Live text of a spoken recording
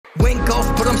Win golf,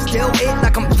 but I'm still it.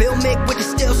 Like I'm Phil Mick with the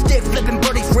steel stick. Flipping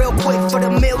birdies real quick for the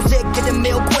music. Get the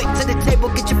meal quick to the table.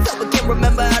 Get your fill, but can't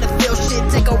remember how to feel shit.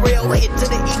 Take a real hit to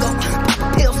the ego. Pop a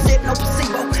pill, sip, no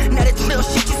placebo. Now that's real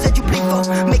shit you said you bleed for.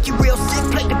 Make you real sick,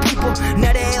 play the people.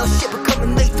 Now the hell shit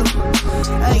becoming lethal.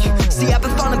 Hey, see I've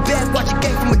been falling back, watch a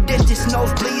game from a distance.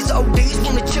 Nosebleeds, ODs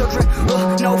from the children.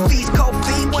 No fees, cold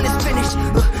feet when it's finished.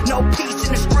 No peace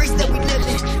in the streets that we live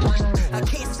in. I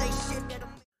can't say shit that I'm...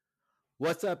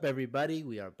 What's up, everybody?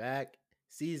 We are back.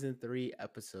 Season 3,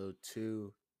 Episode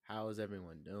 2. How is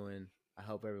everyone doing? I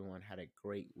hope everyone had a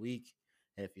great week.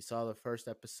 And if you saw the first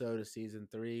episode of Season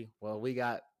 3, well, we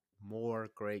got more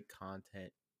great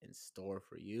content in store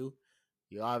for you.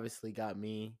 You obviously got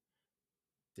me,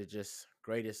 the just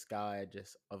greatest guy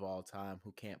just of all time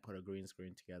who can't put a green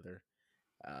screen together,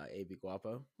 AB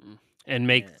Guapo. And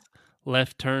make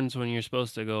left turns when you're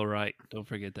supposed to go right. Don't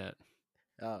forget that.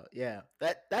 Oh, yeah.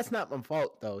 That's not my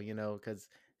fault, though, because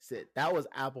that was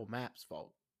Apple Maps'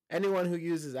 fault. Anyone who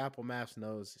uses Apple Maps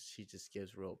knows she just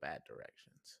gives real bad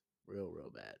directions.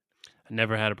 Real bad. I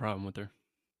never had a problem with her.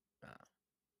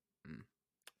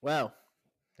 Well,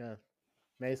 yeah,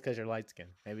 maybe it's because you're light-skinned.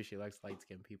 Maybe she likes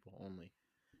light-skinned people only.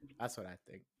 That's what I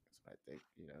think.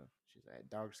 She's a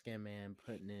dark-skinned man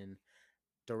putting in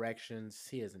directions.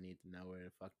 He doesn't need to know where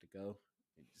the fuck to go.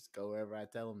 He just go wherever I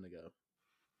tell him to go.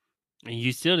 And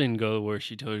you still didn't go where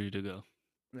she told you to go.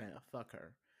 Yeah, fuck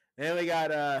her. Then we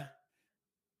got,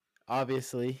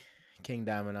 obviously, King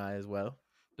Diamond Eye as well.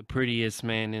 The prettiest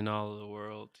man in all of the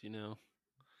world,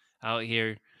 out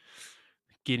here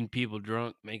getting people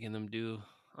drunk, making them do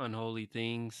unholy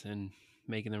things, and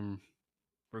making them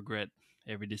regret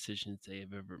every decision they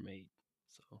have ever made.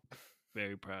 So,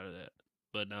 very proud of that.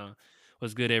 But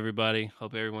what's good, everybody?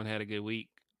 Hope everyone had a good week.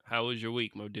 How was your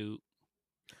week, my dude?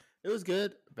 It was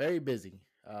good. Very busy,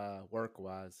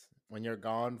 work-wise. When you're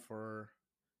gone for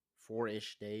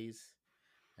 4-ish days,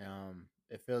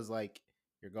 it feels like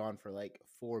you're gone for like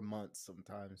 4 months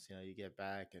sometimes. You get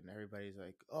back and everybody's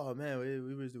like, oh, man,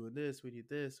 we was doing this. We need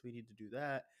this. We need to do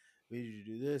that. We need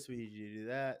to do this. We need to do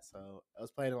that. So I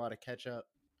was playing a lot of catch-up,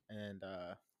 and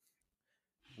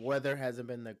weather hasn't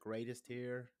been the greatest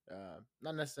here.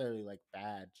 Not necessarily like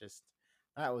bad, just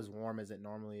not as warm as it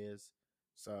normally is.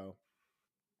 So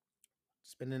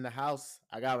just been in the house.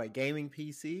 I got my gaming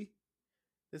PC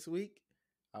this week.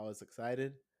 I was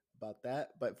excited about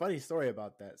that. But funny story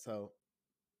about that. So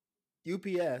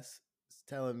UPS is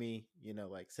telling me,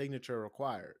 like signature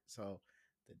required. So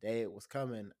the day it was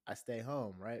coming, I stay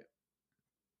home, right?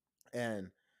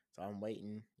 And so I'm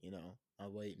waiting,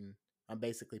 I'm waiting. I'm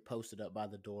basically posted up by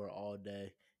the door all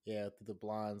day. Yeah, through the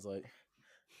blinds, like,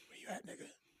 where you at, nigga?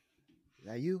 Is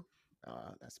that you?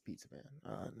 That's Pizza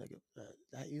Man. Nigga,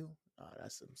 that you?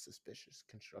 That's some suspicious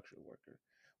construction worker.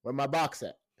 Where my box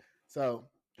at? So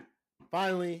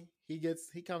finally, he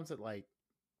comes at like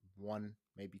 1,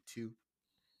 maybe 2,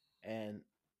 and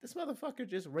this motherfucker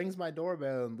just rings my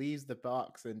doorbell and leaves the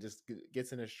box and just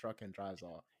gets in his truck and drives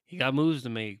off. He got moves to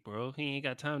make, bro. He ain't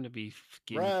got time to be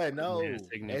getting. Bruh, no.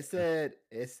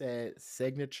 It said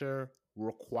signature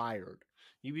required.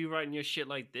 You be writing your shit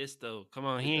like this though. Come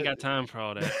on, he ain't got time for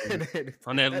all that.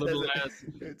 On that little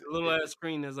ass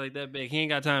screen that's like that big, he ain't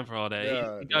got time for all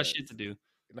that. He got shit to do.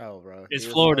 No, bro. It's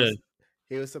Florida.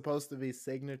 He was supposed to be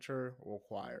signature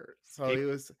required. So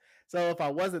if I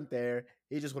wasn't there,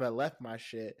 he just would have left my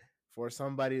shit for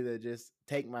somebody to just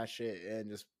take my shit and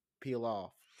just peel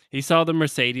off. He saw the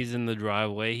Mercedes in the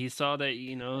driveway. He saw that,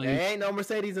 there ain't no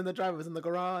Mercedes in the driveway. It was in the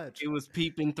garage. It was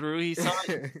peeping through. He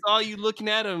saw you looking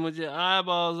at him with your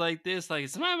eyeballs like this, like,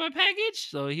 is my package?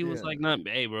 So he was like, "Nah,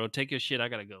 hey, bro, take your shit. I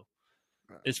gotta go.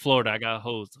 It's Florida. I got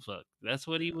hose to fuck." That's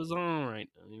what he was on right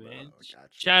now, man. Gotcha.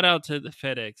 Shout out to the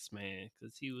FedEx man,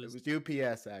 because he was. It was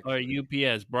UPS actually. Or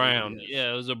UPS Brown. UPS.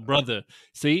 Yeah, it was a brother.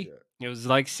 See, it was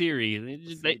like Siri.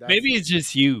 Maybe it's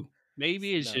just you.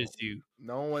 Maybe it's just you.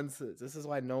 This is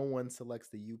why no one selects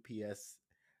the UPS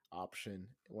option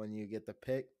when you get the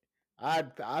pick. I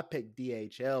pick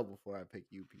DHL before I pick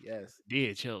UPS.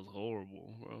 DHL is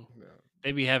horrible, bro. Yeah.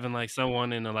 They be having like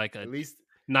someone in at least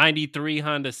 93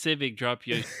 Honda Civic drop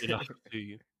your shit off to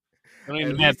you. I don't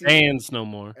even have vans no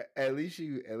more. At least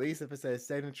if it says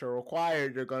signature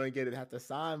required, you're gonna have to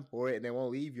sign for it, and they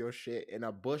won't leave your shit in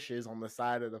a bushes on the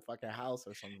side of the fucking house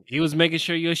or something. He was making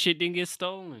sure your shit didn't get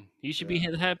stolen. You should be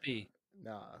happy.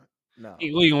 No.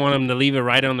 You want him to leave it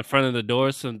right on the front of the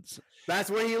door? That's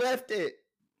where he left it.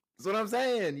 That's what I'm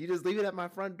saying. You just leave it at my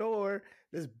front door.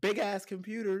 This big ass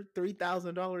computer,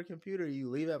 $3,000 computer, you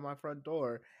leave at my front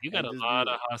door. You got a lot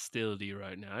of hostility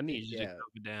right now. I need you to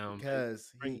calm down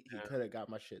because he could have got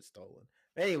my shit stolen.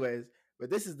 Anyways, but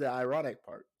this is the ironic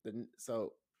part.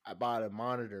 So I bought a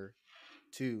monitor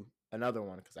to another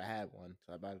one because I had one,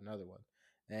 so I bought another one,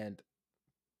 and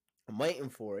I'm waiting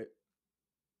for it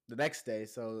the next day.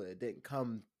 So it didn't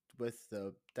come with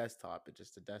the desktop. It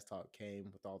just the desktop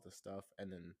came with all the stuff,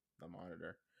 and then the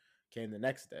monitor came the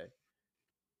next day.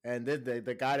 And then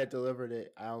the guy that delivered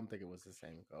it, I don't think it was the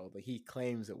same guy. Like he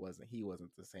claims it wasn't. He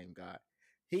wasn't the same guy.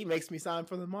 He makes me sign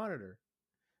for the monitor.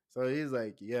 So he's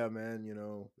like, "Yeah, man,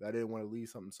 I didn't want to leave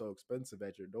something so expensive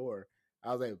at your door."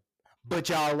 I was like, "But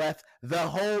y'all left the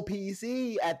whole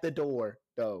PC at the door,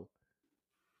 though."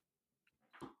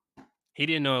 He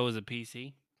didn't know it was a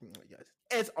PC.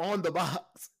 It's on the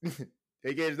box.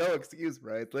 It gives no excuse,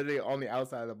 bro. It's literally on the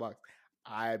outside of the box.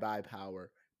 iBuyPower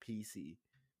PC.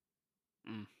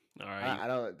 All right, I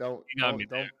don't you got me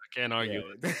there. I can't argue.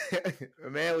 Yeah. The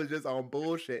man was just on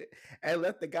bullshit and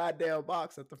left the goddamn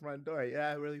box at the front door.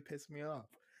 Yeah, it really pissed me off.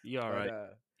 You all right?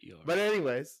 But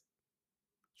anyways,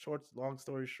 long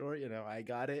story short, I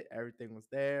got it. Everything was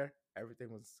there.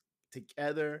 Everything was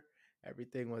together.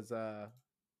 Everything was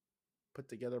put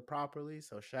together properly.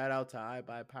 So shout out to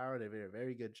iBuyPower. They did a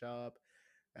very good job.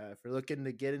 If you're looking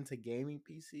to get into gaming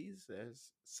PCs,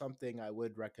 there's something I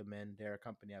would recommend. They're a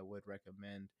company I would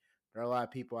recommend. There are a lot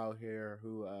of people out here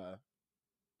who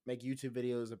make YouTube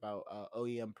videos about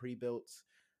OEM pre-builts.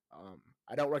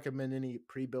 I don't recommend any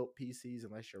pre-built PCs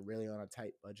unless you're really on a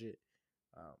tight budget.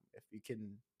 If you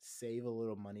can save a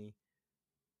little money,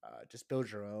 just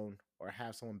build your own or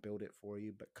have someone build it for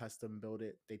you, but custom build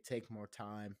it. They take more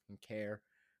time and care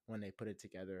when they put it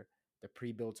together. The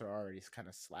pre-builts are already kind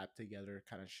of slapped together,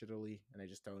 kind of shittily, and they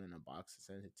just throw it in a box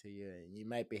and send it to you. And you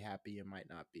might be happy, you might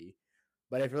not be.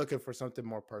 But if you're looking for something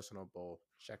more personable,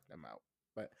 check them out.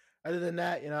 But other than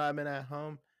that, I've been at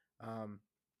home,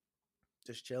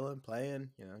 just chilling, playing,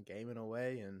 gaming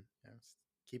away, and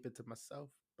keep it to myself.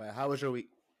 But how was your week?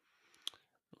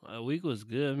 A week was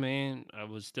good, man. I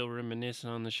was still reminiscing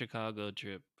on the Chicago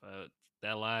trip.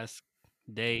 That last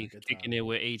day kicking it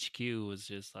with HQ was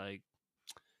just like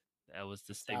that was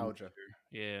the signature.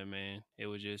 Yeah, man. It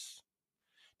was just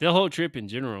the whole trip in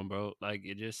general, bro. Like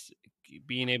it just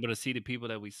being able to see the people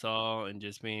that we saw and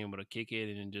just being able to kick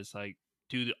it and just like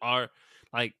do our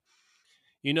like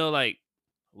like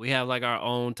we have like our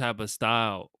own type of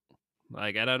style.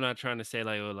 Like, and I'm not trying to say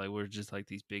like, oh, like we're just like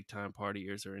these big time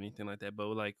partiers or anything like that, but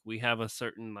like we have a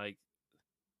certain like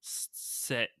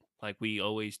set like we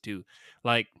always do.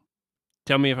 Like,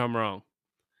 tell me if I'm wrong.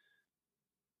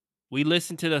 We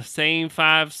listened to the same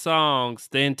 5 songs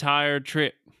the entire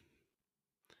trip.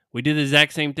 We did the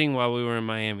exact same thing while we were in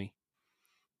Miami.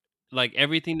 Like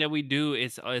everything that we do,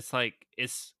 it's like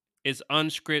it's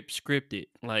scripted.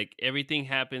 Like everything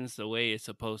happens the way it's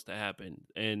supposed to happen,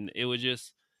 and it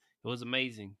was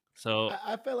amazing. So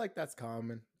I feel like that's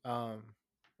common.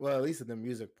 Well, at least in the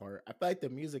music part, I feel like the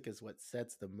music is what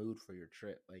sets the mood for your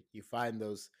trip. Like you find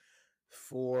those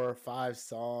 4 or 5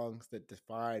 songs that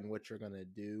define what you're gonna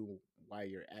do while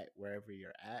you're at wherever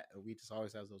you're at, and we just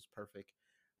always have those perfect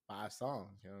 5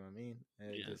 songs. You know what I mean?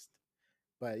 And yeah.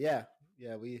 But yeah,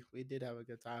 we did have a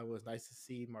good time. It was nice to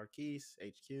see Marquise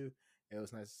HQ. It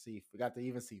was nice to see. We got to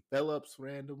even see Phillips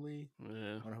randomly.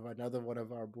 Yeah. Another one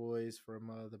of our boys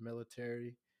from the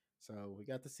military. So we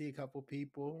got to see a couple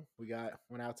people.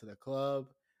 Went out to the club.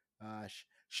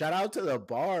 Shout out to the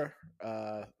bar,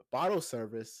 bottle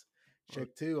service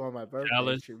chick too on my birthday.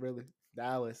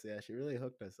 Dallas, yeah, she really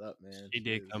hooked us up, man. She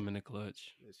did come in the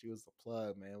clutch. She was the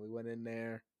plug, man. We went in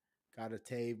there, got a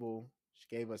table.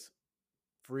 She gave us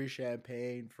free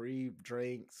champagne, free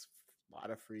drinks, a lot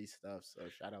of free stuff. So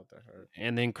shout out to her.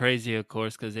 And then crazy, of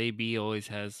course, because AB always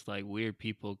has like weird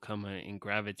people come and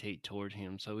gravitate toward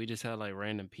him. So we just had like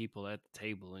random people at the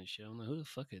table and shit. I'm like, who the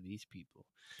fuck are these people?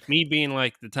 Me being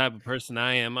like the type of person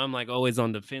I am, I'm like always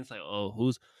on the fence, like, oh,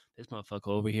 who's this motherfucker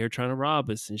over here trying to rob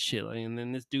us and shit? Like, and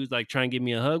then this dude's like trying to give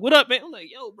me a hug. What up, man? I'm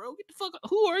like, yo, bro, get the fuck up.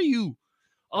 Who are you?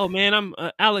 Oh man, I'm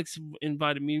Alex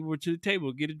invited me over to the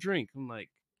table, get a drink. I'm like,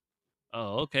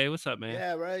 oh, okay, what's up, man?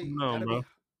 Yeah, right. You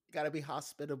gotta be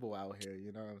hospitable out here.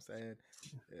 You know what I'm saying?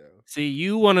 Yeah. See,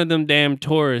 you one of them damn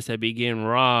tourists that be getting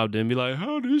robbed and be like,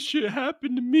 "How this shit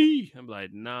happen to me?" I'm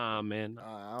like, "Nah, man.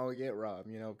 I don't get robbed,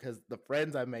 because the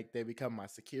friends I make, they become my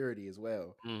security as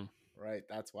well, right?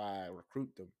 That's why I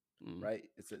recruit them, right?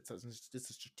 It's a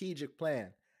strategic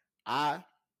plan. I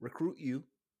recruit you,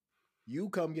 you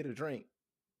come get a drink,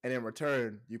 and in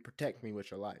return, you protect me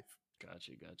with your life.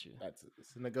 Gotcha.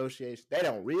 It's a negotiation. They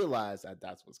don't realize that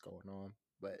that's what's going on,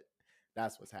 but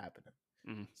that's what's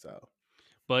happening. So,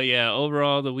 but yeah,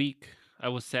 overall the week I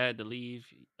was sad to leave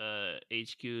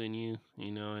HQ and you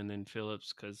know, and then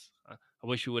Phillips because I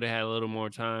wish we would have had a little more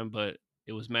time, but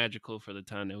it was magical for the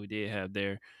time that we did have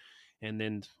there. And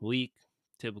then week,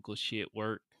 typical shit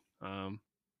work. Um,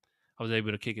 I was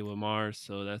able to kick it with Mars,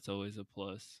 so that's always a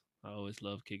plus. I always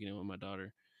love kicking it with my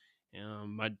daughter.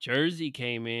 My jersey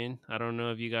came in. I don't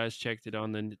know if you guys checked it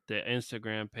on the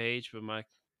Instagram page, but my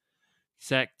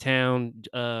Sacktown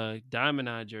Diamond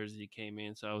Eye jersey came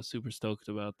in, so I was super stoked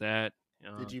about that.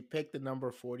 Did you pick the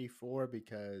number 44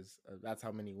 because that's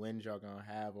how many wins y'all gonna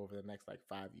have over the next like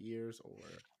 5 years, or?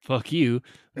 Fuck you.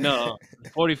 No,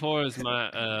 44 is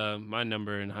my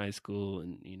number in high school,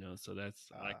 and so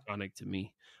that's iconic to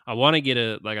me. I want to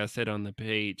get like I said on the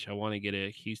page, I want to get a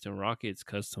Houston Rockets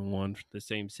custom one, the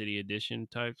same city edition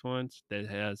type ones that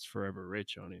has Forever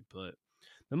Rich on it, but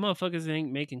the motherfuckers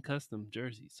ain't making custom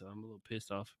jerseys, so I'm a little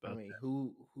pissed off I about mean, that.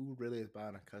 who really is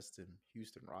buying a custom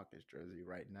Houston Rockets jersey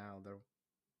right now? They're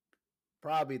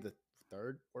probably the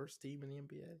third worst team in the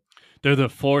NBA. They're the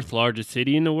fourth largest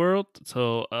city in the world,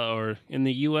 so or in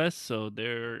the U.S. So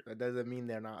they're. That doesn't mean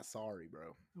they're not sorry,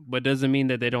 bro. But doesn't mean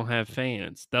that they don't have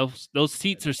fans. Those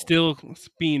seats are still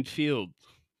being filled.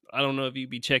 I don't know if you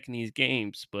be checking these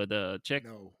games, but check.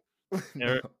 No, There no,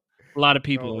 are a lot of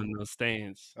people no. in those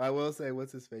stands. I will say,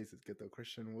 what's his face is good though.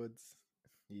 Christian Woods,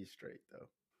 he's straight though.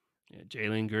 Yeah,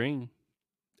 Jalen Green.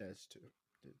 That's true.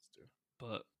 That's true.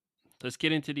 But let's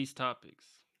get into these topics.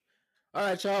 All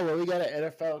right, y'all. Well, we got an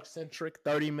NFL centric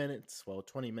 30 minutes. Well,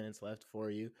 20 minutes left for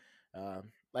you.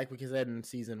 Like we said in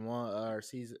season one, or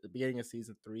the beginning of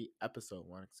season 3, episode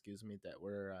 1, excuse me, that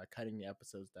we're cutting the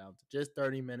episodes down to just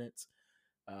 30 minutes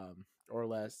or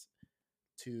less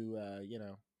to,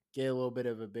 get a little bit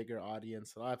of a bigger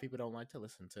audience. A lot of people don't like to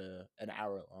listen to an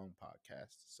hour-long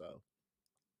podcast. So,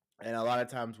 and a lot of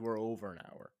times we're over an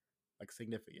hour, like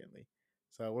significantly.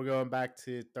 So we're going back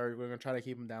to 30. We're going to try to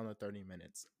keep them down to 30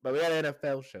 minutes. But we got an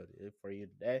NFL show for you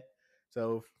today.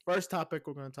 So first topic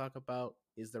we're going to talk about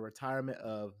is the retirement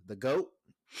of the GOAT,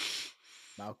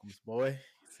 Malcolm's boy.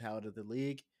 He's out of the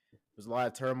league. There's a lot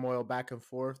of turmoil back and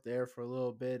forth there for a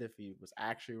little bit if he was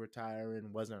actually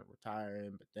retiring, wasn't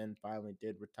retiring, but then finally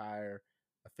did retire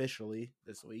officially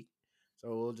this week.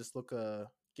 So we'll just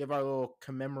give our little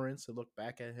commemorance to look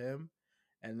back at him.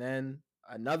 And then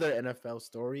another NFL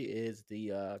story is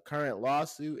the current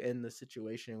lawsuit and the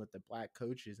situation with the black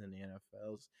coaches in the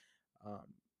NFLs.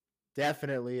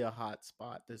 Definitely a hot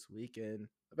spot this week, and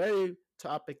a very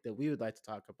topic that we would like to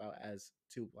talk about as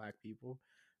two black people.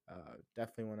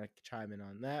 Definitely want to chime in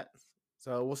on that.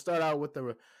 So we'll start out with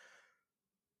the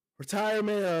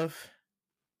retirement of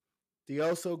the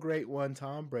also great one,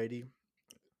 Tom Brady.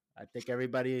 I think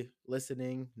everybody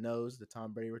listening knows that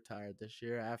Tom Brady retired this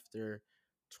year after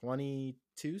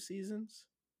 22 seasons.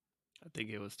 I think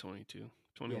it was 22.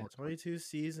 21. Yeah, 22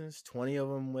 seasons, 20 of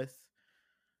them with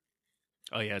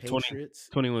Patriots.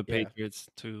 20 with Patriots,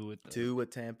 2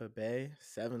 with Tampa Bay,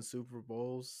 7 Super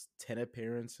Bowls, 10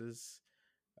 appearances.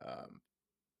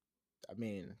 I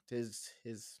mean, his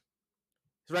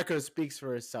record speaks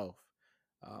for itself.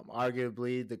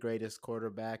 Arguably the greatest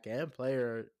quarterback and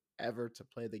player ever to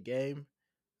play the game.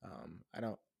 I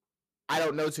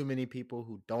don't know too many people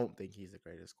who don't think he's the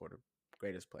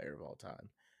greatest player of all time.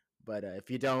 But if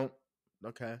you don't,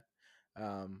 okay.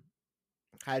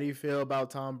 How do you feel about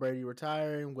Tom Brady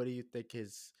retiring? What do you think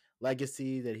his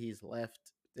legacy that he's left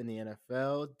in the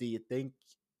NFL? Do you think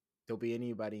there'll be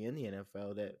anybody in the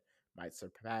NFL that might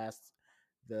surpass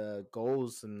the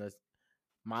goals and the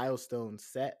milestones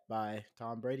set by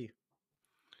Tom Brady?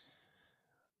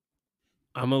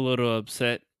 I'm a little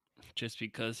upset just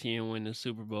because he didn't win the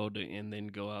Super Bowl and then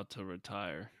go out to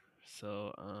retire.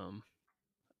 So I'm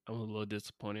a little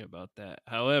disappointed about that.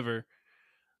 However,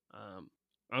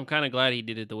 I'm kind of glad he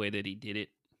did it the way that he did it.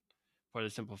 For the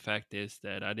simple fact is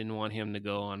that I didn't want him to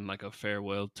go on like a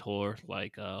farewell tour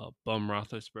like Bum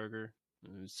Roethlisberger,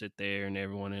 sit there and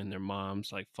everyone and their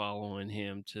moms like following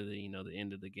him to the the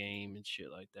end of the game and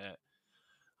shit like that.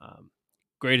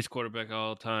 Greatest quarterback of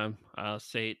all time. I'll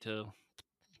say it till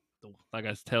like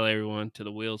I tell everyone till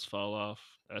the wheels fall off.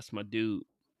 That's my dude.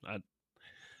 I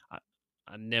I,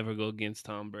 I never go against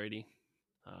Tom Brady.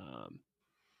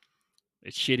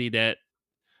 It's shitty that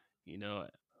a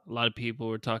lot of people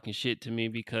were talking shit to me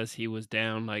because he was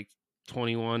down like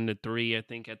 21-3, I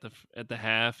think, at the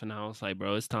half, and I was like,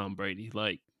 bro, it's Tom Brady.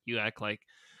 Like, you act like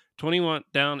 21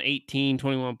 down 18,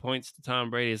 21 points to Tom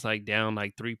Brady is like down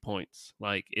like 3 points.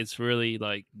 Like, it's really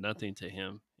like nothing to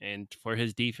him. And for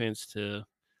his defense to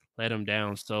let him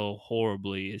down so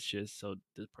horribly, it's just so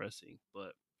depressing.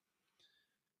 But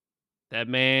that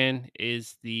man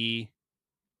is the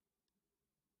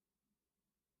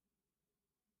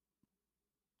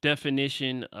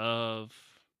definition of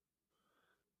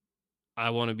I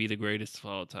want to be the greatest of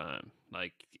all time.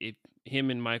 Like if him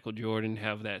and Michael Jordan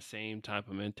have that same type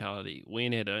of mentality,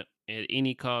 win at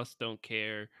any cost, don't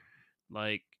care.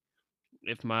 Like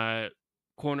if my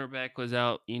cornerback was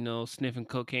out, sniffing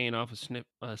cocaine off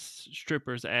a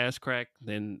stripper's ass crack,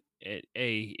 then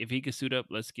hey, if he could suit up,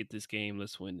 let's get this game,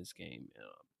 let's win this game.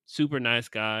 Super nice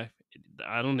guy.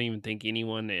 I don't even think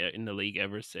anyone in the league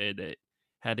ever said that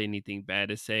had anything bad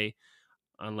to say,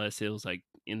 unless it was like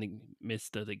in the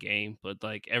midst of the game. But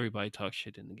like everybody talks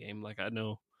shit in the game. Like I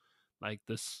know, like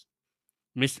this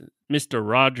Mr.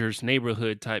 Rogers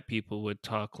neighborhood type people would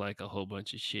talk like a whole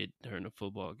bunch of shit during a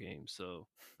football game. So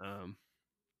um,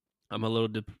 I'm a little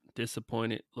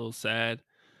disappointed, a little sad.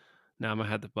 Now I'm gonna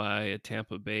have to buy a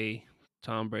Tampa Bay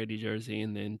Tom Brady jersey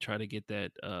and then try to get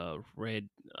that red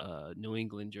New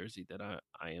England jersey that I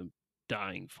am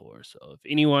dying for. So if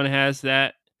anyone has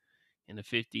that in a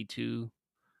 52,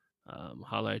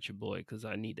 holler at your boy because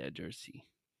I need that jersey.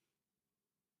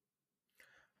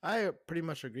 I pretty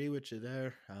much agree with you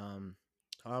there.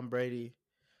 Tom Brady,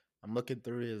 I'm looking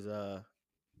through his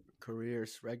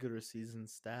career's regular season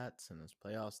stats and his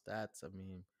playoff stats. I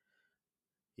mean,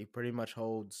 he pretty much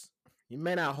holds. He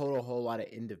may not hold a whole lot of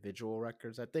individual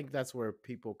records. I think that's where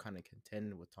people kind of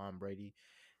contend with Tom Brady.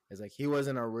 Is like he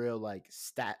wasn't a real like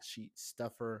stat sheet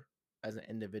stuffer as an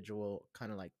individual,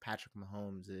 kind of like Patrick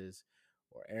Mahomes is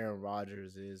or Aaron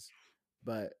Rodgers is.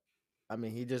 But I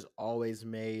mean, he just always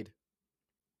made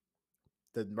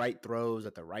the right throws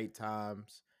at the right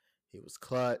times. He was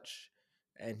clutch,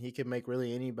 and he could make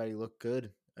really anybody look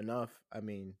good enough. I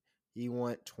mean, he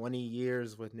went 20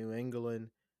 years with New England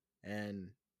and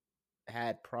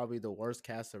had probably the worst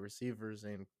cast of receivers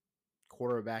in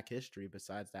quarterback history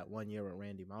besides that 1 year with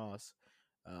Randy Moss.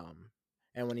 Um,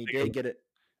 and when he did get it,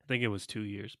 I think it was 2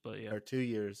 years, but yeah. or 2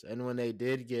 years, and when they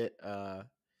did get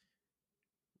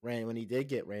when he did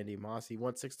get Randy Moss, he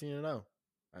won 16-0.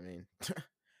 I mean,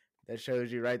 that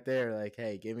shows you right there, like,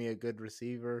 hey, give me a good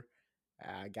receiver,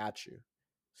 I got you.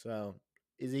 So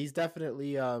he's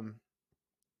definitely the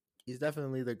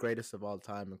greatest of all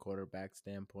time in quarterback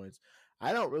standpoints.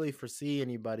 I don't really foresee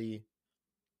anybody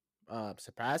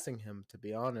surpassing him, to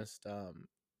be honest.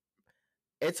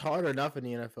 It's hard enough in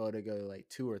the NFL to go like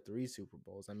 2 or 3 Super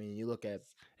Bowls. I mean, you look at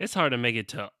It's hard to make it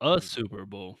to a Super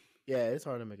Bowl. yeah, it's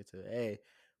hard to make it to A,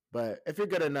 but if you're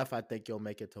good enough, I think you'll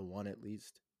make it to 1 at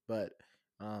least. But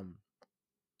um,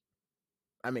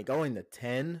 I mean, going to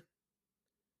 10,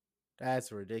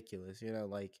 that's ridiculous.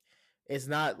 Like it's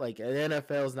not like the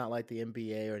NFL is not like the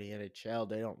NBA or the NHL.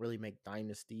 They don't really make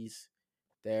dynasties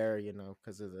there,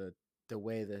 because of the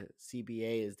way the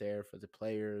CBA is there for the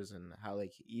players and how they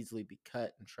can easily be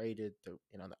cut and traded. The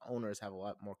owners have a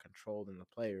lot more control than the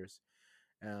players.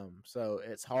 So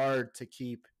it's hard to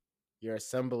keep your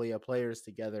assembly of players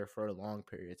together for a long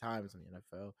period of times in the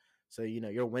NFL. So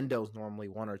your window's normally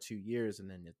 1 or 2 years, and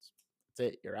then that's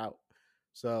it. You're out.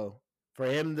 So for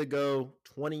him to go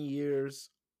 20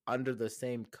 years under the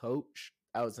same coach,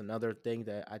 that was another thing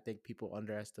that I think people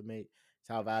underestimate. Is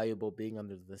how valuable being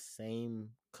under the same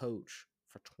coach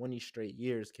for 20 straight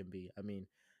years can be. I mean,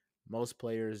 most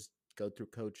players go through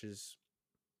coaches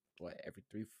every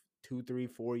 2, 3,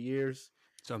 4 years.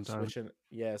 Sometimes. Switching,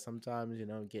 yeah, sometimes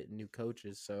getting new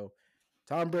coaches. So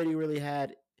Tom Brady really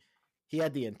had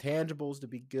the intangibles to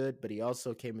be good, but he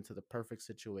also came into the perfect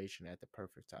situation at the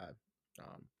perfect time.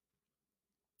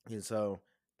 And so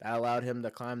that allowed him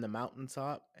to climb the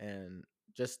mountaintop. And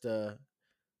just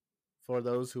for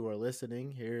those who are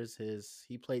listening, he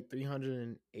played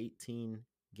 318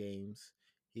 games.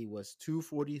 He was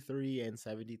 243 and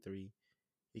 73.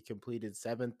 He completed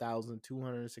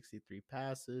 7,263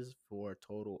 passes for a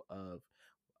total of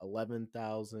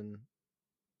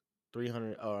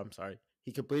 11,300. Oh, I'm sorry.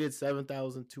 He completed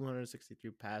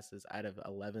 7,263 passes out of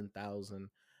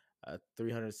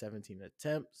 11,317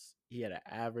 attempts. He had an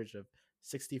average of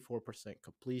 64%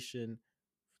 completion,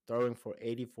 throwing for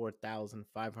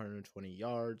 84,520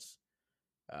 yards.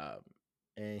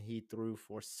 And he threw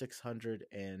for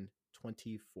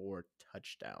 624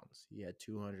 touchdowns. He had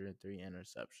 203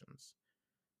 interceptions.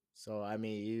 So, I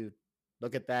mean, you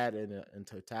look at that in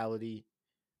totality,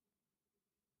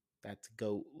 that's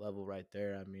GOAT level right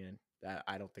there. I mean, that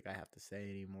I don't think I have to say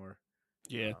anymore.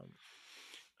 Yeah.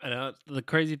 And the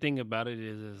crazy thing about it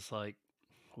is like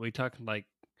we talk like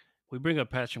we bring up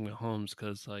Patrick Mahomes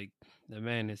because like the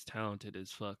man is talented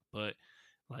as fuck, but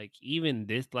like even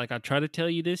this, like I try to tell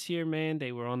you this year, man,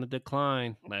 they were on the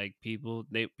decline. Like people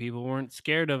weren't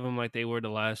scared of him like they were the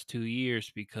last 2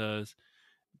 years because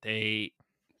they're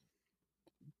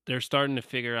starting to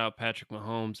figure out Patrick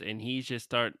Mahomes, and he's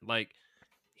just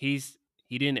he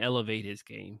didn't elevate his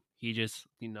game. He just,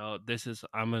 this is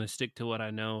I'm gonna stick to what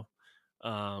I know.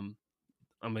 Um,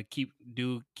 I'm gonna keep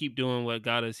doing what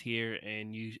got us here,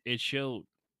 and it showed.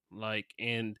 Like,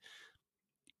 and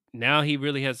now he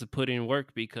really has to put in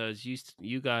work because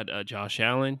you got Josh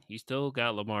Allen, you still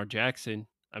got Lamar Jackson.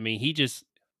 I mean,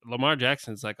 Lamar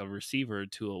Jackson's like a receiver or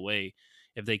two away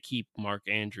if they keep Mark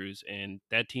Andrews, and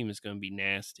that team is going to be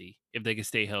nasty if they can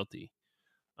stay healthy.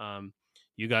 Um,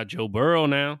 you got Joe Burrow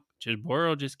now. Joe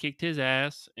Burrow just kicked his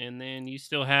ass, and then you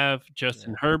still have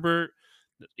Justin Yeah. Herbert.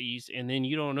 And then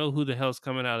you don't know who the hell's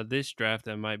coming out of this draft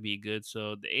that might be good.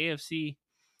 So the AFC,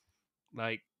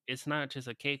 like, it's not just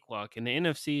a cakewalk, and the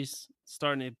NFC's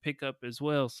starting to pick up as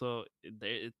well. So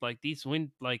like these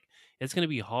win, like it's gonna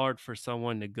be hard for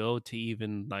someone to go to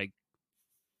even like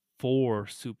 4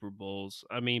 Super Bowls.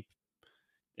 I mean,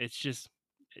 it's just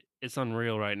it's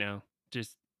unreal right now.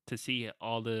 Just to see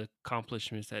all the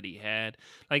accomplishments that he had,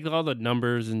 like all the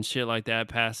numbers and shit like that,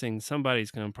 passing.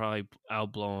 Somebody's gonna probably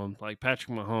outblow him, like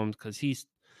Patrick Mahomes, because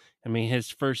I mean, his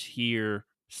first year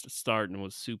starting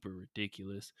was super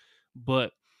ridiculous,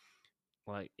 but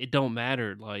like it don't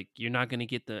matter. Like you're not going to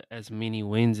get the as many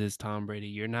wins as Tom Brady.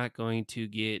 You're not going to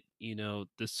get, the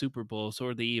Super Bowls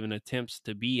or the even attempts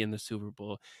to be in the Super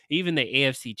Bowl. Even the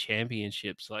AFC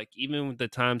championships, like even the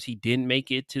times he didn't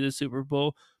make it to the Super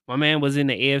Bowl, my man was in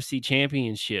the AFC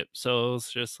championship. So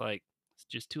it's just like it's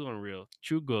just too unreal.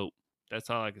 True GOAT. That's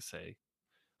all I can say.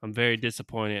 I'm very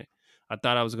disappointed. I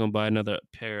thought I was going to buy another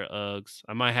pair of Uggs.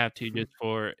 I might have to just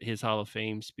for his Hall of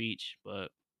Fame speech, but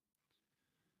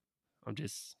I'm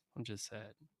just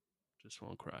sad. Just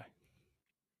won't cry.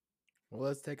 Well,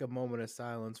 let's take a moment of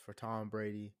silence for Tom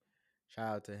Brady.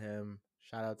 Shout out to him.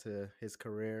 Shout out to his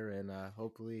career, and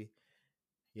hopefully,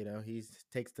 he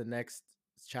takes the next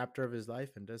chapter of his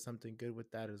life and does something good with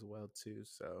that as well too.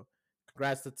 So,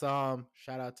 congrats to Tom.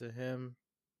 Shout out to him.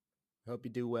 Hope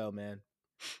you do well, man.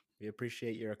 We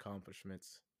appreciate your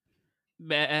accomplishments.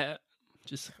 Bah.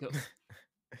 Just go.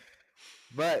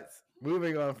 But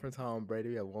moving on from Tom Brady,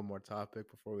 we have one more topic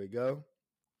before we go.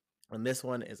 And this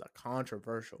one is a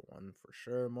controversial one for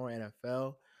sure, more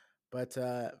NFL. But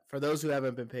for those who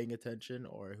haven't been paying attention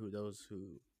or those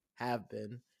who have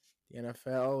been, the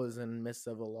NFL is in the midst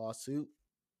of a lawsuit.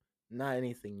 Not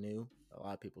anything new. A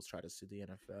lot of people try to sue the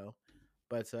NFL.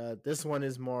 But this one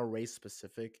is more race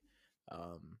specific.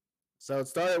 So it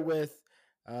started with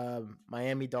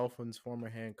Miami Dolphins former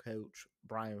head coach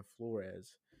Brian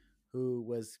Flores, who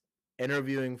was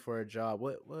interviewing for a job.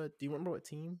 What do you remember what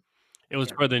team? It I was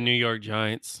can't for the remember. New York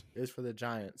Giants. It was for the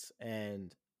Giants.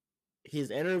 And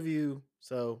his interview,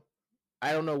 so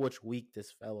I don't know which week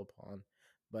this fell upon,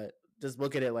 but just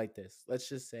look at it like this. Let's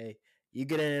just say you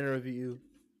get an interview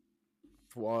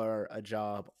for a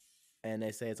job and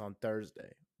they say it's on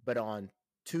Thursday, but on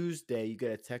Tuesday you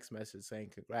get a text message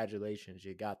saying congratulations,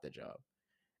 you got the job.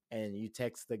 And you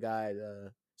text the guy,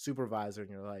 the supervisor, and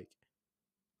you're like,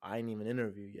 I ain't even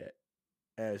interviewed yet.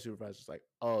 And the supervisor's like,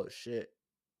 oh shit,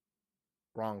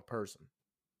 wrong person.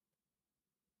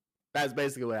 That's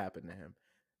basically what happened to him.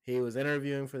 He was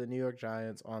interviewing for the New York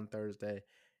Giants on Thursday,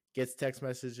 gets text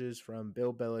messages from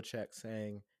Bill Belichick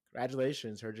saying,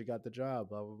 congratulations, heard you got the job,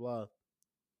 blah, blah, blah.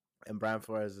 And Brian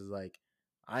Flores is like,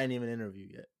 I ain't even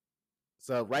interviewed yet.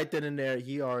 So right then and there,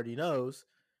 he already knows,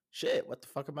 shit, what the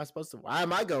fuck am I supposed to, why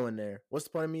am I going there? What's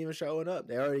the point of me even showing up?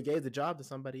 They already gave the job to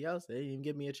somebody else. They didn't even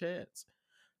give me a chance.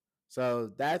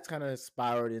 So that's kind of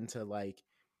spiraled into like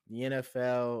the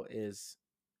NFL is,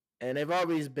 and they've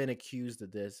always been accused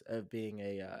of this, of being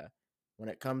when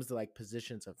it comes to like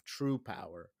positions of true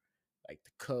power, like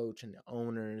the coach and the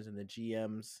owners and the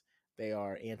GMs, they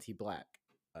are anti-black,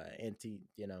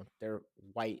 they're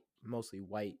white, mostly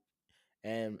white.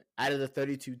 And out of the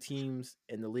 32 teams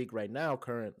in the league right now,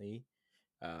 currently,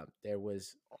 there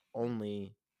was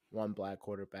only one black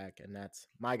quarterback, and that's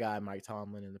my guy, Mike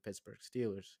Tomlin, in the Pittsburgh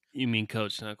Steelers. You mean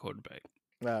coach, not quarterback?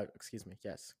 Excuse me,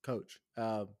 yes, coach.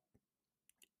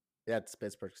 That's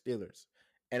Pittsburgh Steelers.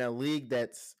 In a league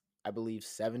that's, I believe,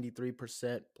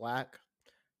 73% black,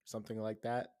 something like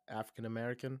that, African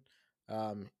American.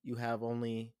 You have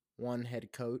only one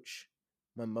head coach.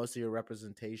 When most of your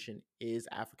representation is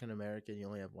African American, you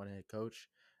only have one head coach.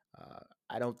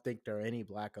 I don't think there are any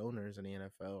black owners in the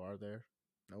NFL, are there?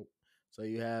 Nope. So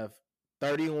you have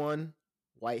 31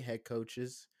 white head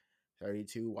coaches,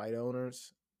 32 white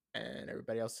owners, and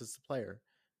everybody else is the player.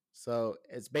 So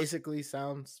it's basically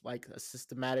sounds like a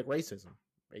systematic racism,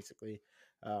 basically.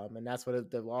 And that's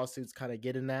what the lawsuits kind of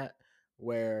getting at,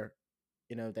 where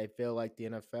they feel like the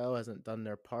NFL hasn't done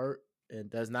their part and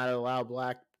does not allow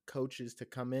black coaches to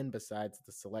come in besides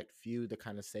the select few to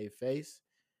kind of save face.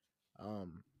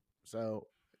 So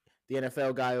the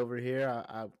NFL guy over here.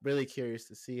 I'm really curious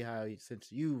to see how, since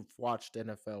you've watched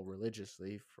NFL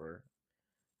religiously for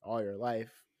all your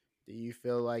life, do you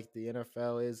feel like the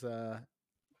NFL is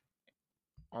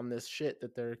on this shit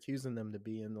that they're accusing them to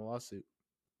be in the lawsuit?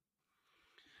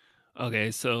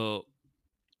 Okay, so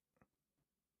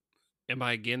am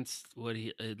I against what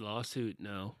a lawsuit?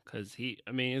 No, because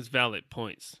I mean, it's valid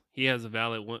points. He has a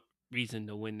valid reason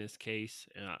to win this case.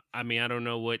 I mean, I don't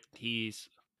know what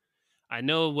I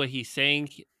know what he's saying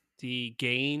he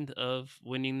gained of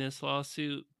winning this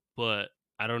lawsuit, but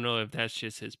I don't know if that's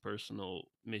just his personal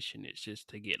mission. It's just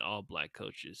to get all black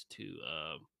coaches to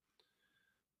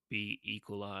be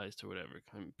equalized or whatever.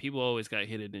 People always got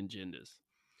hidden agendas.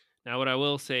 Now, what I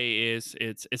will say is,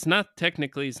 it's not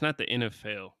technically it's not the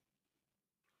NFL.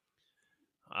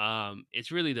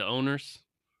 It's really the owners.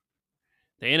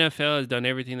 The NFL has done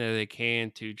everything that they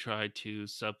can to try to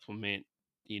supplement,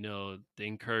 the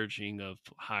encouraging of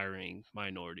hiring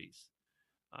minorities.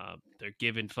 They're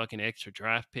giving fucking extra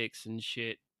draft picks and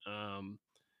shit.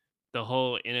 The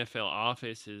whole NFL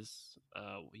office is,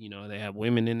 they have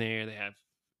women in there. They have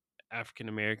African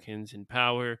Americans in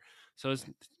power. So it's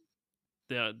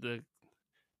the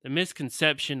the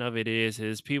misconception of it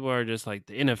is people are just like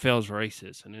the NFL's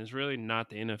racist, and it's really not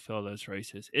the NFL that's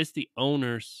racist. It's the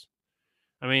owners.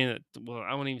 I mean, well,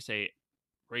 I won't even say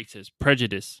racist,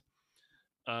 prejudice.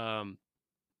 Um,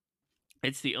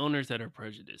 it's the owners that are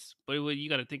prejudiced. But what you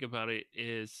got to think about it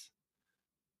is,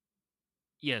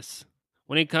 yes,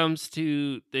 when it comes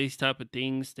to these type of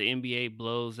things, the NBA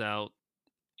blows out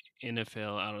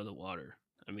NFL out of the water.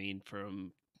 I mean,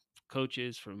 from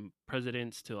coaches, from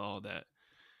presidents to all that.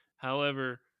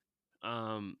 However,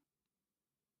 um,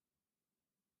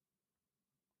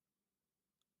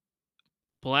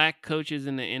 black coaches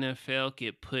in the NFL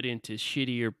get put into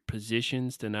shittier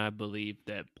positions than I believe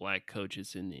that black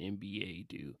coaches in the NBA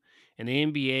do. In the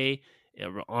NBA,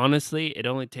 honestly, it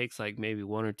only takes like maybe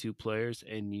one or two players,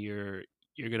 and you're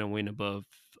gonna win above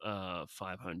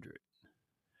 500.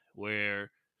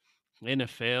 Where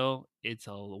NFL, it's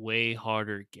a way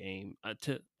harder game.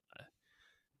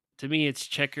 To me, it's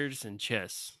checkers and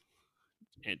chess.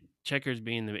 Checkers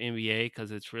being the NBA, because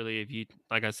it's really, if you,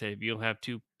 like I said, if you don't have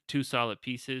two solid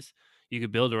pieces, you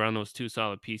could build around those two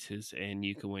solid pieces and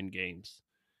you can win games,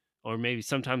 or maybe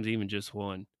sometimes even just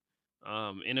one.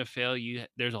 NFL,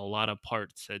 there's a lot of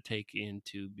parts that take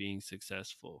into being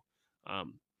successful.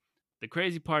 Um, the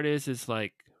crazy part is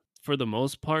like, for the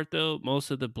most part though,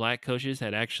 most of the black coaches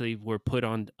that actually were put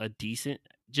on a decent,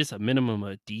 just a minimum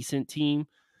a decent team,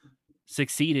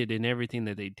 succeeded in everything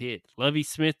that they did. Lovie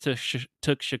Smith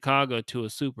took Chicago to a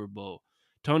Super Bowl.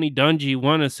 Tony Dungy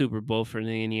won a Super Bowl for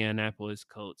the Indianapolis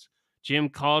Colts. Jim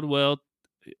Caldwell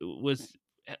was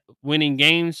winning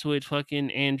games with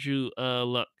fucking Andrew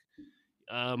Luck.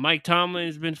 Mike Tomlin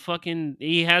has been fucking.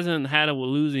 He hasn't had a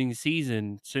losing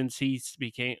season since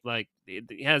became like.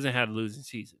 He hasn't had a losing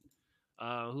season.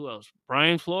 Who else?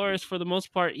 Brian Flores, for the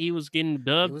most part, he was getting He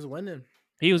dubbed. was winning.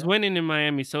 He was Yeah. winning in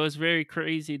Miami, so it's very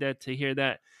crazy to hear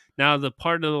that. Now, the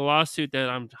part of the lawsuit that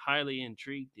I'm highly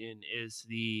intrigued in is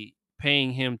the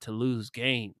paying him to lose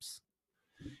games.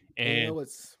 And you know And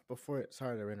what's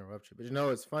sorry to interrupt you, but you know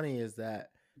what's funny is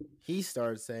that he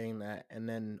started saying that, and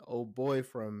then old boy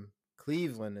from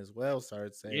Cleveland as well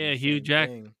started saying yeah, the Hugh same Jack.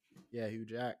 thing. Yeah, Hugh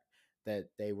Jack, that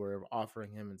they were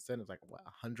offering him incentives like what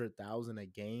 100,000 a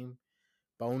game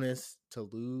bonus to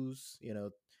lose.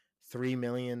 3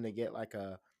 million to get like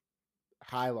a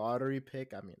high lottery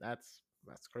pick. I mean, that's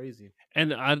crazy.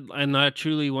 And I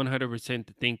truly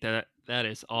 100% think that that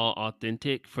is all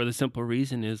authentic, for the simple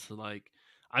reason is like,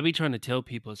 I be trying to tell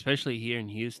people, especially here in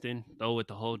Houston, though, with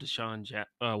the whole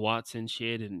Watson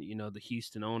shit, and the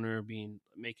Houston owner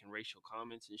making racial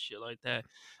comments and shit like that.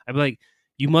 I be like,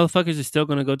 you motherfuckers are still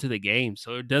gonna go to the game,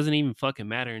 so it doesn't even fucking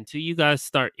matter until you guys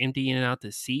start emptying out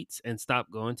the seats and stop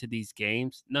going to these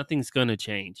games. Nothing's gonna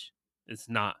change. It's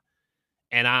not.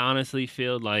 And I honestly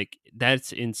feel like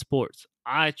that's in sports.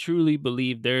 I truly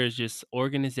believe there is just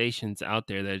organizations out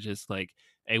there that are just like,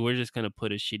 hey, we're just gonna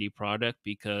put a shitty product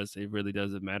because it really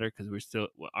doesn't matter, because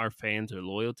our fans are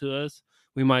loyal to us.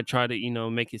 We might try to,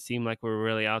 make it seem like we're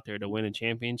really out there to win a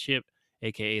championship,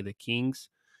 aka the Kings.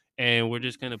 And we're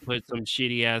just gonna put some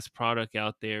shitty ass product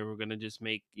out there. We're gonna just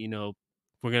we're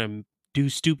gonna do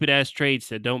stupid ass trades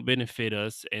that don't benefit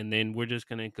us, and then we're just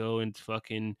gonna go and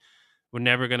fucking we're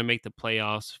never going to make the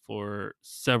playoffs for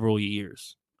several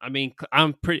years. I mean,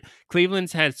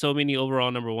 Cleveland's had so many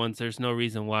overall number ones. There's no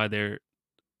reason why they're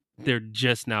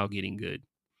just now getting good.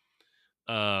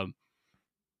 Um,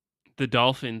 the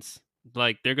Dolphins,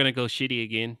 like, they're going to go shitty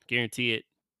again, guarantee it.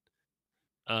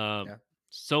 Um, Yeah.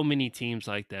 So many teams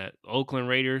like that. Oakland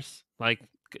Raiders, like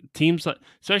teams like,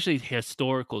 especially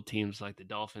historical teams like the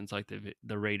Dolphins, like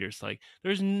the Raiders. Like,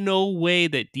 there's no way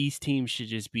that these teams should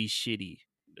just be shitty.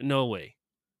 No way.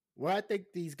 Well, I think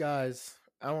these guys,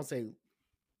 I won't say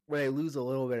where they lose a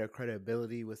little bit of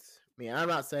credibility with me. I'm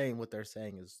not saying what they're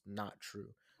saying is not true.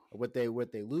 What they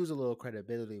lose a little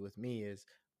credibility with me is,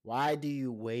 why do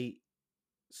you wait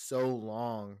so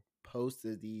long post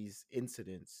these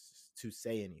incidents to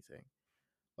say anything?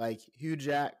 Like Hugh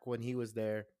Jack when he was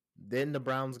there, then the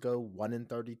Browns go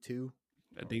 1-32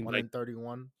 I or think one like and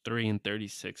 31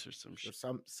 3-36 or some or shit.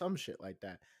 some shit like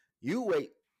that. You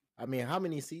wait. I mean, how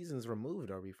many seasons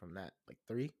removed are we from that? Like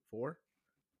 3, 4?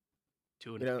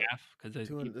 Two and You a know, half because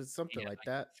two he, and he something had like like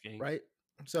that, 6 games. right?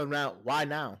 So now, why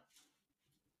now?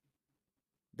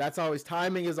 That's always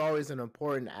timing is always an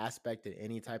important aspect in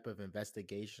any type of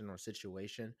investigation or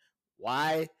situation.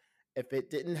 Why, if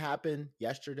it didn't happen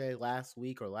yesterday, last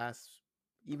week, or last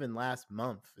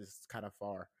month is kind of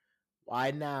far.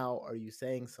 Why now are you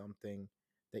saying something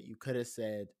that you could have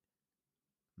said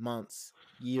months,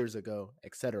 years ago,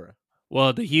 etc.?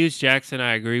 Well, the Hughes Jackson,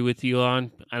 I agree with you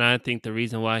on, and I think the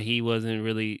reason why he wasn't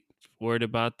really worried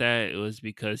about that was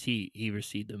because he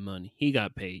received the money, he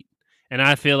got paid, and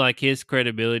I feel like his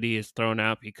credibility is thrown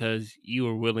out because you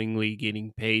were willingly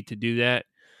getting paid to do that.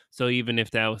 So even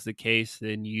if that was the case,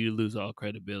 then you lose all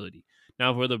credibility.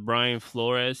 Now, where the Brian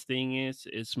Flores thing is,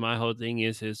 it's my whole thing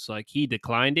is it's like he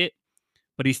declined it,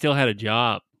 but he still had a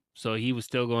job. So he was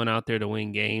still going out there to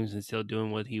win games and still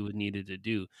doing what he would needed to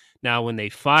do. Now, when they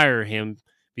fire him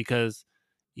because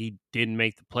he didn't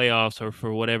make the playoffs or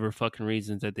for whatever fucking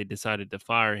reasons that they decided to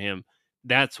fire him,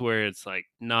 that's where it's like,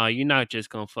 nah, you're not just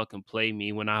gonna fucking play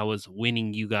me when I was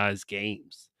winning you guys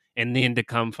games. And then to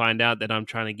come find out that I'm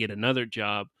trying to get another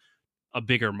job, a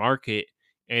bigger market,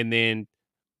 and then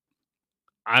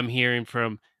I'm hearing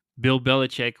from Bill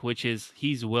Belichick, which is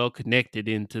he's well connected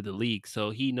into the league,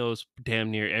 so he knows damn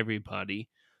near everybody.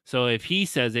 So if he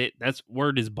says it, that's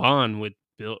word is bond with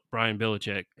Brian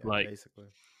Belichick. Yeah, Like, basically.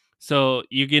 so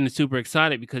you're getting super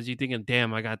excited because you're thinking,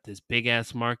 damn, I got this big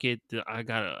ass market. I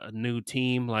got a new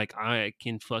team. Like, I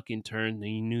can fucking turn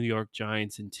the New York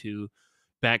Giants into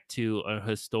back to a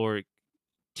historic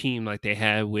team like they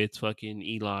had with fucking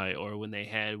Eli or when they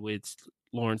had with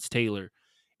Lawrence Taylor.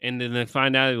 And then they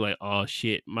find out, they're like, oh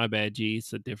shit, my bad, G,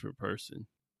 it's a different person.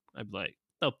 I'd be like,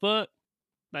 the fuck?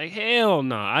 Like, hell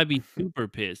no. I'd be super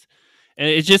pissed. And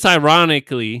it's just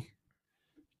ironically,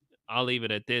 I'll leave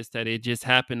it at this, that it just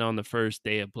happened on the first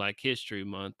day of Black History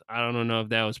Month. I don't know if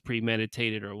that was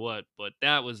premeditated or what, but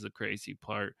that was the crazy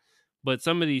part. But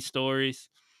some of these stories,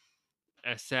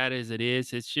 as sad as it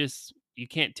is, it's just you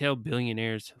can't tell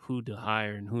billionaires who to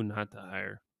hire and who not to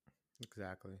hire.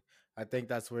 Exactly. I think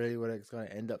that's really what it's going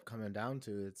to end up coming down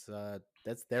to. It's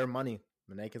that's their money,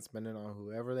 and they can spend it on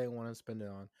whoever they want to spend it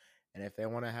on. And if they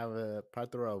want to have a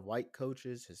plethora of white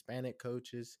coaches, Hispanic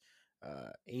coaches,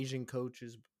 Asian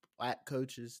coaches, black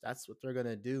coaches, that's what they're going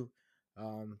to do.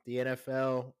 The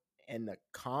NFL and the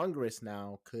Congress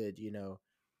now could,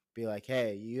 be like,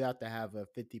 hey, you have to have a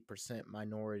 50%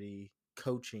 minority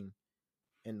coaching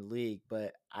in the league,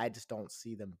 but I just don't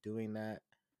see them doing that.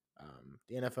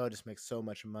 The NFL just makes so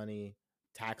much money,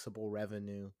 taxable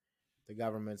revenue. The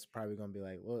government's probably going to be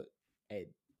like, look, hey,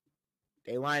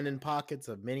 they line in pockets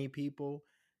of many people.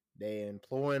 They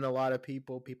employing a lot of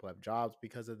people. People have jobs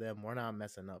because of them. We're not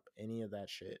messing up any of that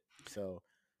shit. So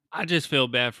I just feel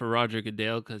bad for Roger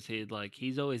Goodell because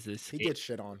he's always this he gets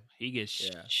shit on. he gets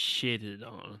Yeah. shitted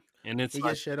on, and it's He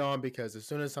like gets shit on because as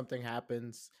soon as something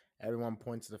happens, everyone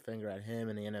points the finger at him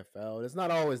in the NFL. It's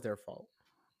not always their fault.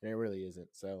 And it really isn't.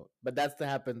 So, but that's the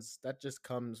happens. That just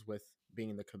comes with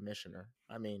being the commissioner.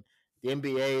 I mean, the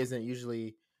NBA isn't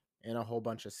usually in a whole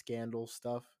bunch of scandal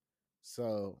stuff.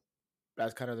 So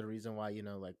that's kind of the reason why,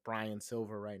 like Brian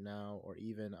Silver right now, or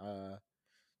even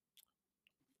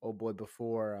oh boy,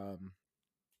 before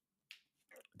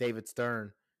David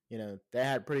Stern, they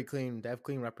have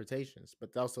clean reputations,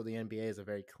 but also the NBA is a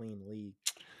very clean league.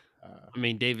 I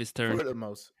mean, For the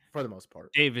most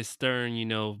part. David Stern,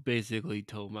 basically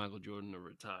told Michael Jordan to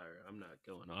retire. I'm not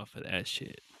going off of that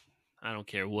shit. I don't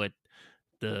care what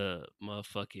the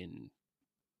motherfucking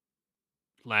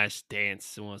Last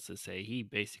Dance wants to say. He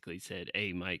basically said,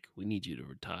 "Hey, Mike, we need you to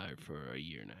retire for a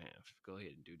year and a half. Go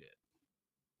ahead and do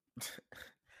that."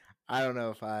 I don't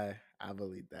know if I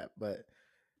believe that, but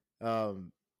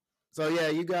so yeah,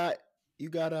 you got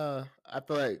I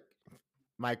feel like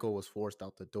Michael was forced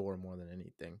out the door more than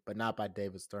anything, but not by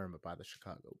David Stern, but by the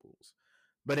Chicago Bulls.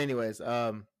 But anyways,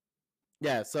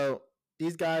 yeah, so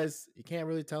these guys, you can't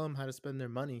really tell them how to spend their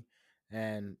money,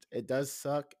 and it does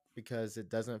suck because it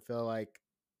doesn't feel like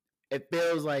it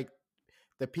feels like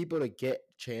the people to get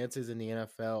chances in the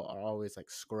NFL are always like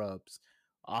scrubs,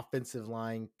 offensive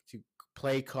line to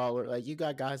play caller. Like you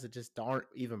got guys that just aren't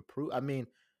even prove. I mean,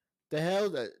 the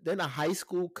hell. Then a high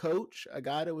school coach, a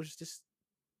guy that was just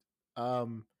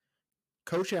um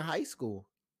coaching high school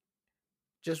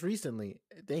just recently.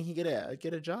 Then he get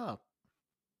a job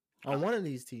I, on one of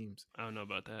these teams. I don't know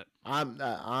about that.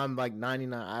 I'm like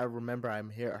 99. I remember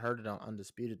heard it on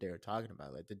Undisputed. They were talking about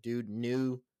it. Like the dude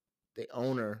knew the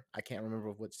owner. I can't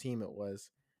remember which team it was.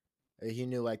 He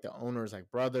knew like the owner's like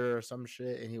brother or some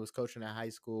shit, and he was coaching at high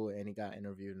school, and he got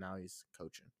interviewed. And now he's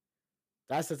coaching.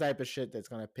 That's the type of shit that's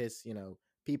gonna piss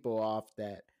people off.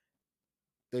 That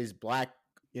these black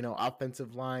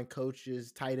offensive line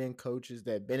coaches, tight end coaches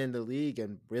that have been in the league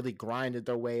and really grinded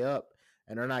their way up,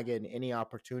 and they're not getting any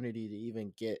opportunity to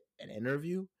even get an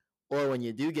interview. Or when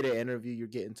you do get an interview, you're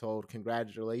getting told,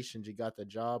 "Congratulations, you got the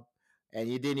job," and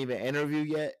you didn't even interview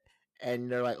yet, and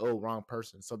they're like, "Oh, wrong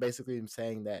person." So basically, I'm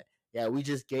saying that, yeah, we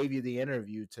just gave you the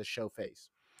interview to show face.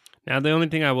 Now, the only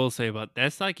thing I will say about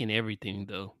that's like in everything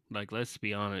though. Like, let's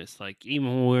be honest. Like, even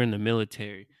when we were in the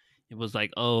military, it was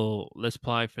like, oh, let's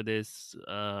apply for this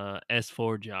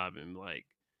S4 job, and like,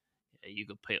 yeah,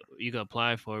 you could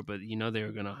apply for it, but they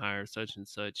were gonna hire such and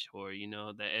such, or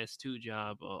the S2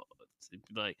 job. Or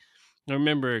like, I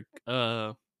remember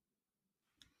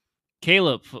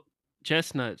Caleb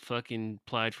Chestnut fucking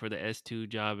applied for the S2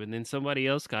 job, and then somebody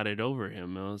else got it over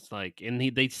him. It was like, and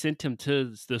they sent him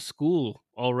to the school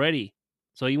already.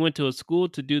 So he went to a school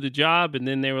to do the job, and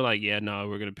then they were like, "Yeah, no,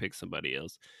 we're gonna pick somebody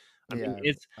else." I mean, Yeah,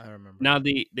 it's I remember now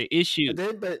that. the issue.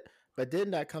 But then, but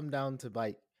didn't that come down to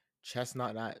like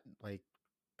Chestnut not like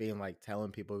being like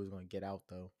telling people he was going to get out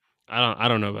though? I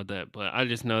don't know about that, but I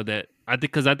just know that I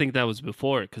think that was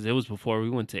before, because it was before we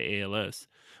went to ALS.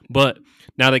 But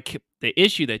now the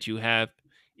issue that you have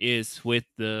is with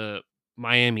the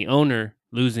Miami owner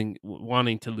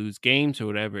wanting to lose games or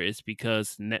whatever. Is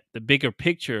because the bigger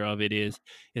picture of it is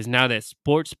now that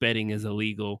sports betting is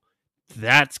illegal.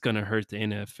 That's gonna hurt the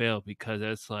NFL, because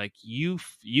that's like you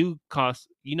cost,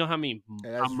 Yeah, how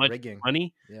that's much rigging.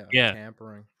 money. Yeah, Yeah,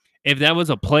 tampering. if that was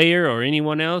a player or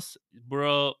anyone else,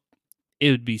 bro,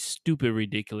 it would be stupid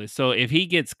ridiculous. So if he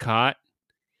gets caught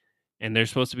and they're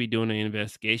supposed to be doing an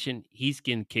investigation, he's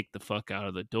getting kicked the fuck out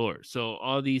of the door. So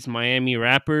all these Miami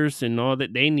rappers and all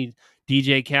that, they need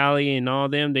DJ Khaled and all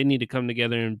them, they need to come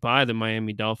together and buy the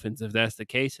Miami Dolphins if that's the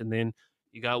case. And then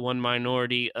you got one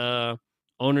minority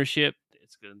ownership.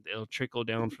 It'll trickle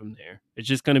down from there. It's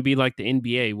just gonna be like the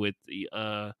NBA with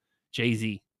the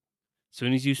Jay-Z.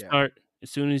 Yeah, As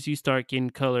soon as you start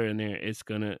getting color in there, it's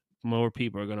gonna more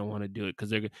people are gonna want to do it,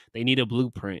 because they need a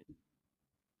blueprint.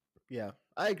 yeah,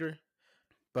 I agree.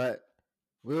 But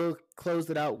we'll close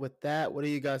it out with that. What do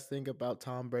you guys think about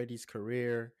Tom Brady's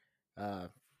career? Uh,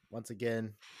 Once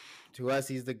again, to us,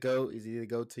 he's the GOAT. He's the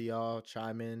GOAT to y'all.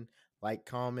 Chime in, like,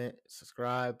 comment,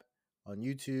 subscribe on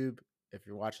YouTube if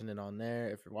you're watching it on there.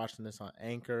 If you're watching this on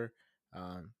Anchor, you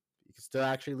can still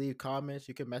actually leave comments.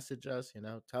 You can message us.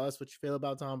 Tell us what you feel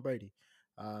about Tom Brady.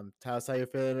 Tell us how you're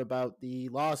feeling about the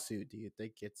lawsuit. Do you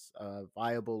think it's a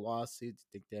viable lawsuit? Do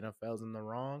you think the NFL's in the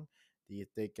wrong? Do you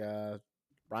think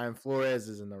Brian Flores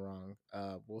is in the wrong?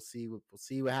 We'll see. We'll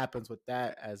see what happens with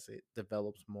that as it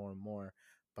develops more and more.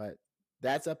 But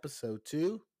that's episode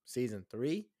 2, season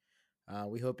 3.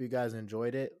 We hope you guys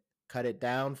enjoyed it. Cut it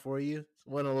down for you.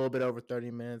 Went a little bit over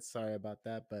 30 minutes. Sorry about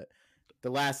that, but the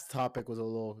last topic was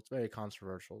it's very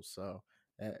controversial. So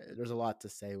there's a lot to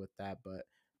say with that, but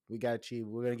we're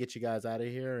gonna get you guys out of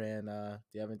here. And do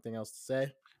you have anything else to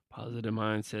say? Positive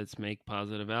mindsets make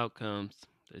positive outcomes.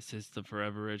 This is the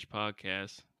Forever Rich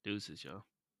podcast. Deuces, y'all.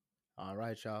 All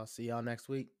right, y'all. See y'all next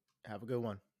week. Have a good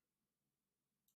one.